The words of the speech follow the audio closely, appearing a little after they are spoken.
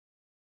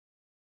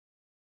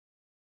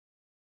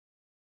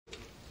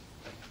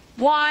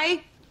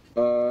Why? I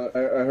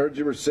heard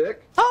you were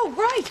sick. Oh,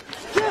 right.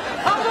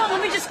 Yeah. Hold on,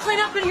 let me just clean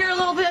up in here a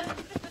little bit.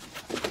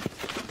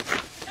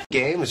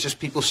 Game is just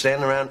people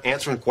standing around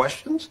answering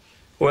questions?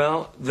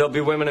 Well, there'll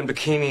be women in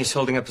bikinis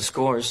holding up the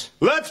scores.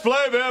 Let's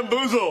play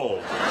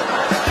bamboozle!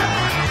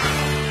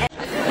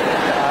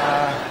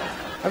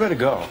 I better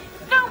go.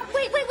 No,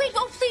 wait.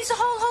 Oh, please,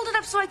 hold it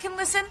up so I can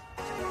listen.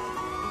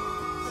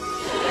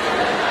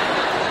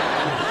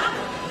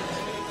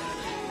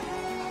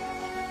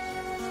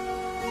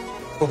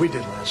 What we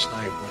did last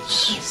night was...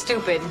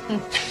 Stupid.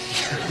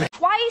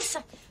 Twice?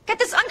 Get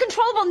this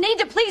uncontrollable need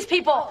to please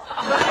people.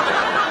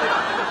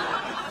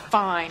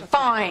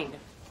 Fine.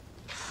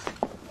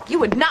 You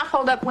would not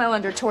hold up well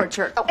under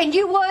torture. Oh, and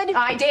you would?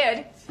 I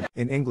did.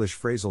 In English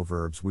phrasal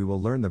verbs we will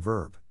learn the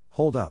verb,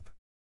 hold up.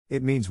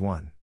 It means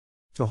 1.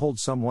 To hold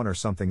someone or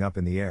something up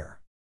in the air.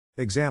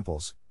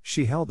 Examples,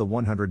 she held the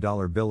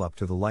 $100 bill up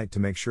to the light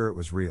to make sure it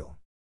was real.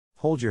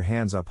 Hold your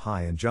hands up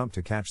high and jump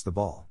to catch the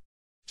ball.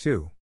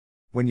 2.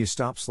 When you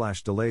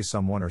stop/delay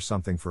someone or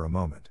something for a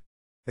moment.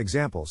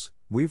 Examples,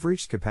 we've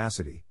reached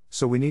capacity,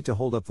 so we need to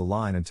hold up the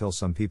line until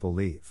some people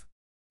leave.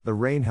 The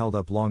rain held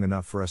up long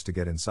enough for us to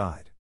get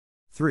inside.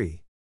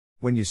 3.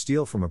 When you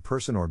steal from a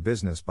person or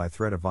business by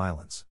threat of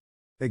violence.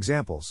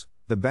 Examples,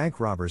 the bank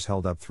robbers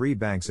held up 3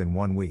 banks in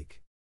 1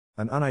 week.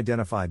 An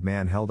unidentified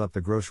man held up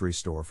the grocery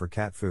store for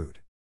cat food.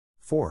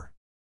 4.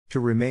 To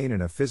remain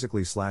in a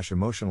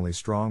physically/emotionally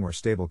strong or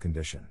stable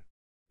condition.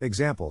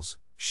 Examples,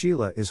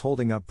 Sheila is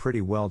holding up pretty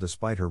well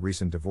despite her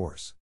recent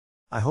divorce.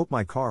 I hope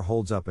my car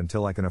holds up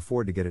until I can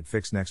afford to get it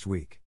fixed next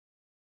week.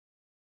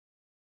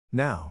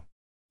 Now,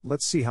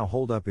 let's see how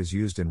hold up is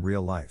used in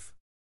real life.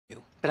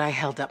 But I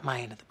held up my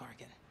end of the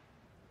bargain.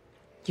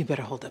 You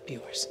better hold up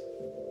yours.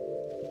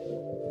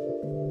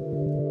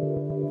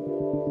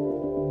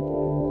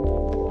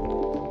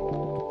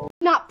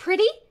 Not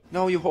pretty?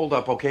 No, you hold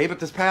up, okay? But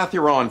this path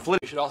you're on, You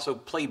should also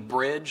play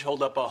bridge,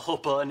 hold up a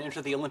chuppah, and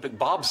enter the Olympic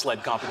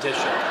bobsled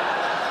competition.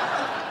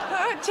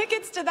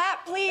 Tickets to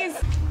that, please.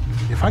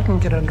 If I can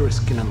get under his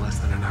skin in less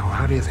than an hour,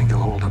 how do you think he'll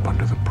hold up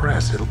under the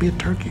press? It'll be a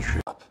turkey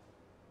shoot.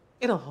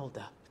 It'll hold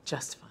up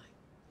just fine.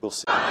 We'll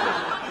see.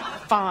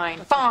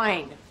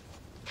 Fine.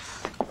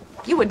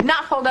 You would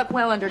not hold up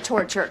well under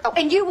torture. Oh,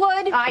 and you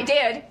would? I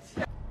did.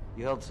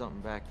 You held something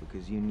back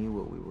because you knew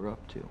what we were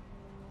up to.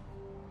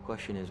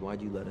 Question is,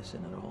 why'd you let us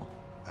in at all?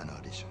 An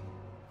audition.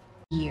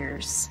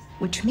 Years,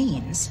 which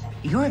means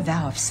your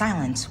vow of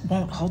silence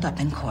won't hold up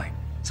in court.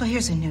 So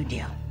here's a new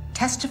deal.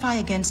 Testify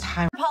against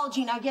high...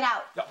 Apology, now get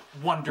out. Oh,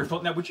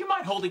 wonderful. Now, would you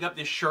mind holding up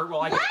this shirt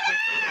while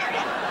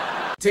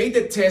I... Take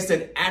the test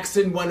at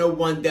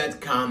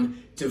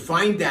accent101.com to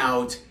find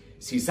out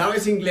si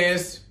sabes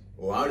inglés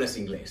o hablas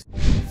inglés.